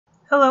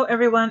Hello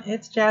everyone,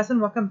 it's Jazz and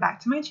welcome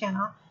back to my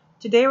channel.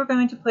 Today we're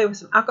going to play with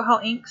some alcohol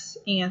inks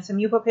and some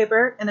Yupo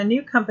paper and a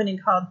new company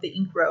called the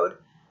Ink Road.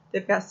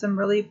 They've got some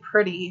really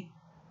pretty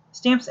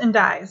stamps and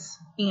dies,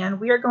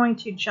 and we are going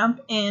to jump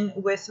in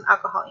with some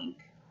alcohol ink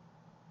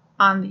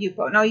on the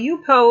Yupo. Now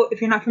Yupo, if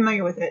you're not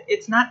familiar with it,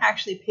 it's not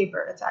actually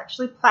paper, it's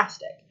actually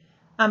plastic,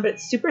 but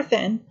it's super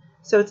thin,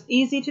 so it's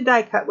easy to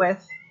die cut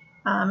with,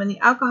 and the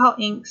alcohol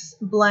inks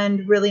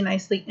blend really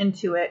nicely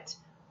into it.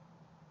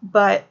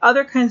 But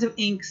other kinds of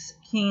inks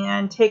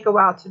can take a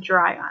while to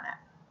dry on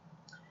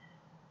it.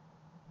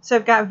 So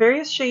I've got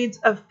various shades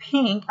of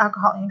pink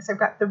alcohol inks. I've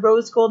got the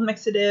rose gold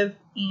mixative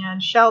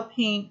and shell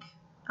pink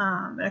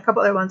and a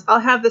couple other ones.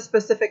 I'll have the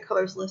specific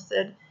colors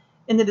listed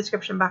in the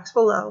description box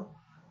below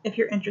if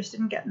you're interested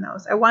in getting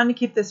those. I wanted to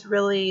keep this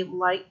really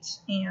light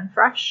and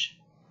fresh,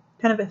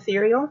 kind of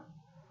ethereal.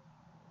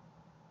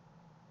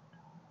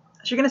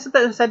 So you're going to set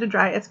that aside to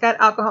dry. It's got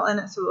alcohol in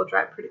it, so it will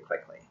dry pretty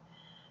quickly.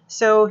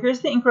 So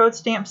here's the Ink Road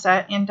stamp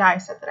set and die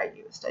set that I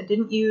used. I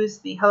didn't use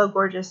the Hello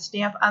Gorgeous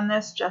stamp on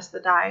this, just the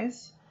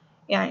dies.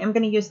 And I am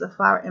going to use the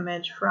flower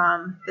image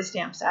from the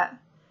stamp set.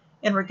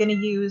 And we're going to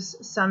use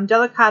some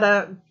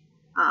Delicata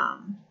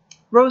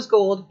rose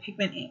gold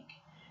pigment ink.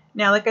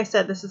 Now, like I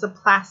said, this is a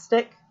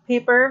plastic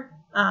paper.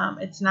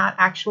 It's not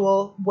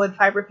actual wood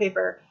fiber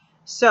paper.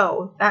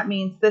 So that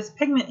means this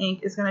pigment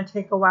ink is going to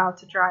take a while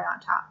to dry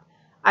on top.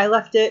 I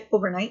left it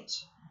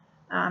overnight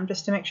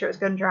just to make sure it's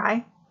going to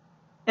dry.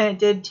 And it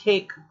did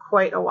take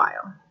quite a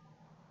while.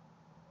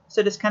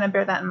 So just kind of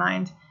bear that in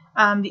mind.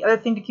 The other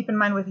thing to keep in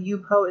mind with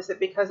Yupo is that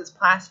because it's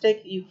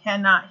plastic, you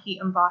cannot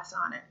heat emboss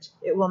on it.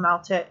 It will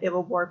melt it, it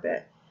will warp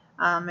it,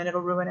 and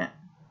it'll ruin it.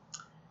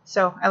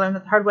 So I learned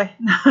that the hard way.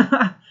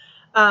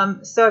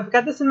 So I've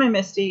got this in my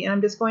MISTI, and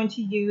I'm just going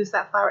to use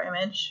that flower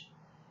image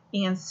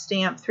and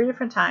stamp 3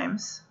 different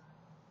times.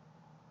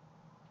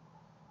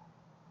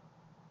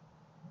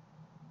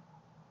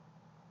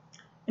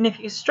 And if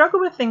you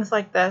struggle with things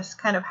like this,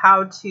 kind of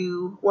how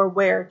to or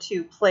where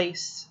to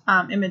place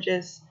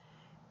images,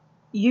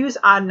 use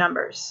odd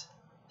numbers.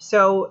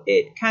 So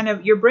it kind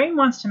of, your brain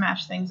wants to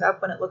match things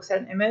up when it looks at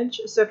an image.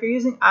 So if you're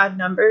using odd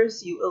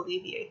numbers, you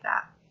alleviate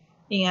that.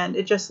 And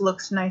it just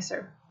looks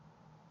nicer.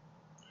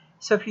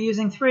 So if you're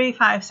using 3,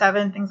 5,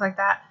 7, things like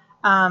that,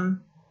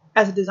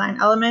 as a design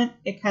element,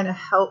 it kind of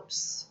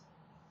helps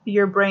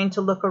your brain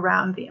to look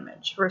around the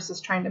image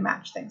versus trying to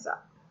match things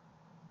up.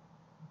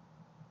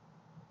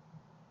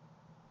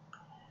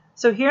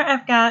 So here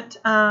I've got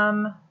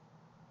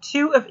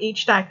 2 of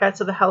each die cut,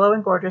 so the Hello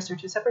and Gorgeous are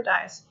 2 separate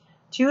dies,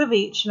 2 of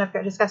each, and I've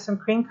just got some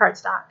cream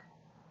cardstock,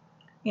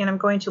 and I'm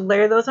going to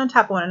layer those on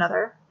top of one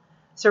another.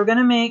 So we're going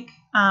to make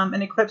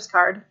an Eclipse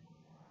card,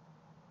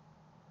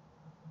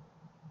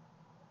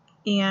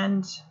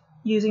 and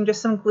using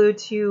just some glue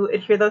to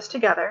adhere those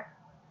together.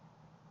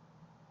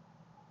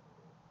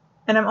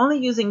 And I'm only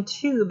using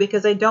 2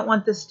 because I don't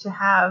want this to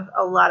have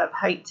a lot of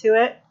height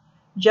to it.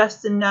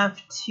 Just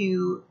enough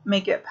to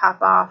make it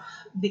pop off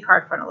the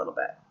card front a little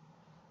bit.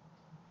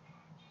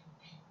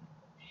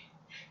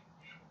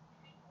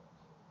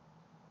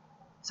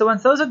 So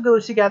once those are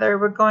glued together,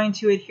 we're going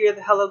to adhere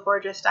the Hello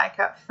Gorgeous die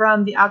cut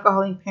from the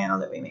alcohol ink panel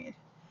that we made.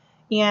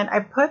 And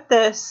I put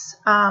this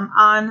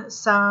on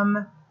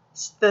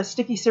the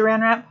sticky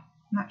saran wrap.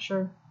 I'm not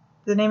sure.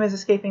 The name is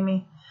escaping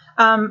me.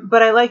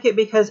 But I like it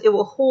because it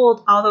will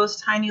hold all those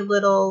tiny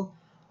little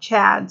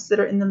chads that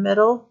are in the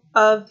middle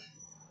of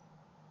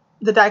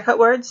the die cut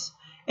words,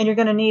 and you're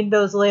going to need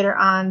those later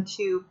on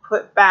to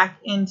put back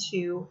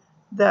into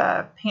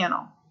the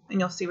panel, and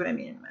you'll see what I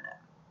mean in a minute.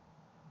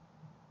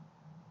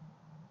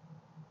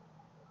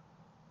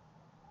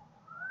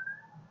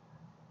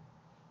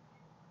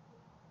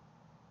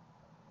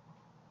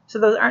 So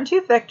those aren't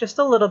too thick, just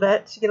a little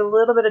bit to get a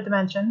little bit of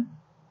dimension.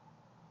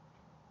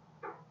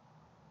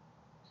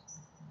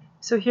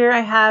 So here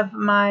I have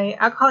my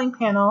alcohol ink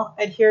panel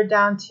adhered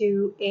down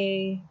to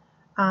a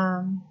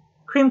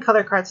cream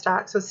color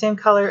cardstock, so same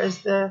color as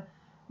the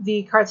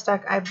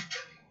cardstock I've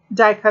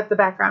die cut the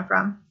background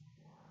from.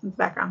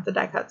 The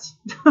die cuts.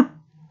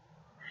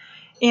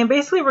 And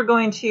basically we're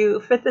going to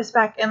fit this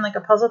back in like a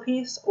puzzle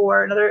piece,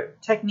 or another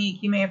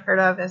technique you may have heard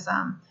of is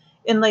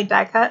inlaid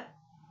die cut.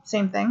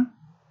 Same thing.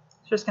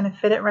 So just going to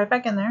fit it right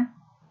back in there.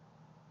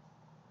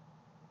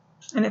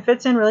 And it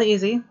fits in really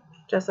easy,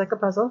 just like a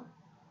puzzle.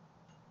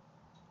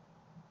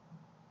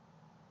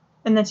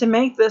 And then to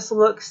make this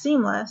look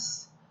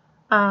seamless,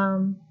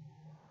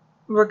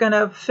 we're going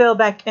to fill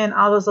back in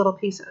all those little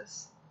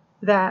pieces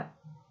that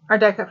are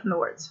die cut from the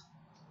words.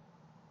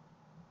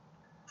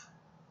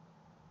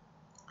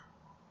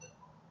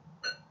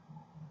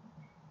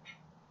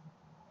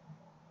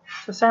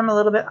 So sorry I'm a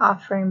little bit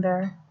off frame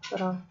there,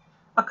 but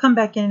I'll come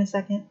back in a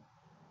second.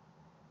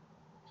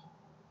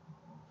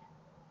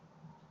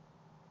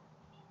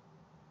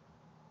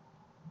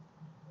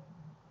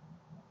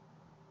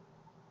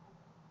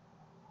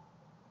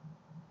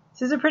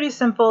 These are pretty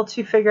simple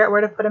to figure out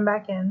where to put them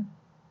back in.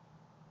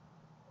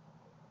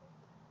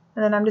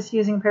 And then I'm just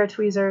using a pair of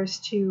tweezers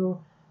to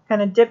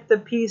kind of dip the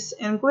piece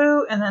in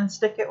glue and then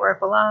stick it where it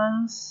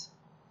belongs.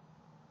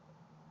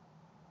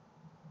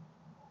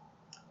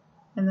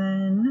 And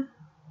then,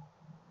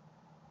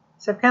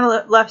 so I've kind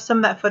of left some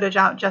of that footage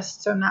out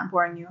just so I'm not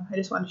boring you. I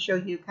just wanted to show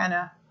you kind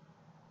of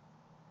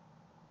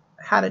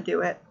how to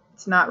do it.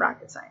 It's not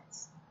rocket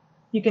science.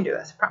 You can do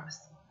this, I promise.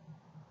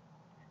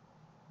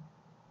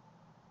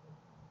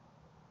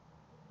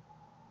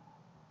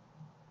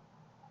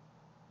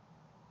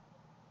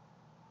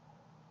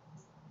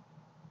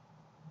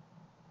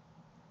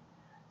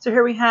 So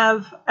here we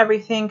have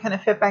everything kind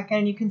of fit back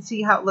in. You can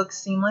see how it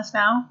looks seamless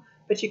now,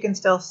 but you can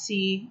still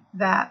see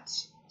that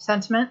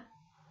sentiment.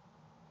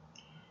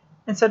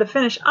 And so to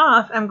finish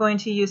off, I'm going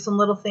to use some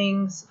Little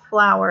Things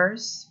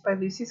flowers by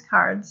Lucy's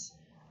Cards.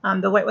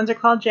 The white ones are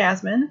called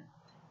Jasmine,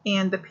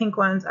 and the pink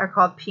ones are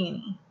called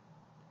Peony.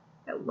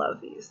 I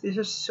love these. These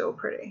are so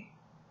pretty.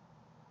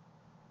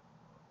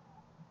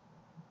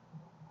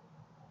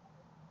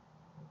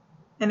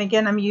 And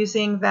again, I'm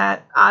using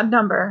that odd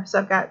number. So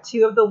I've got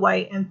 2 of the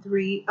white and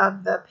 3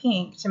 of the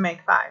pink to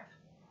make 5.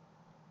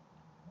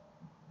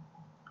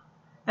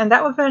 And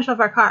that would finish off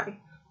our card.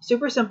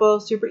 Super simple,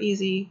 super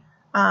easy.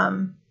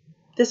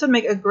 This would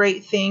make a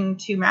great thing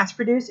to mass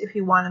produce if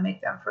you want to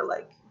make them for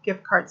like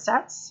gift card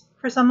sets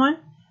for someone.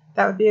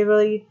 That would be a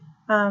really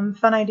fun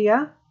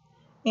idea.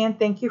 And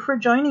thank you for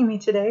joining me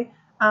today.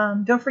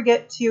 Don't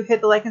forget to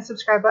hit the like and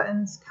subscribe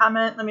buttons,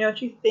 comment, let me know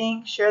what you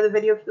think, share the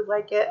video if you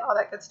like it, all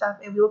that good stuff,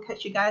 and we will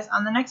catch you guys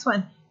on the next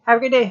one. Have a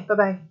great day.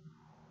 Bye-bye.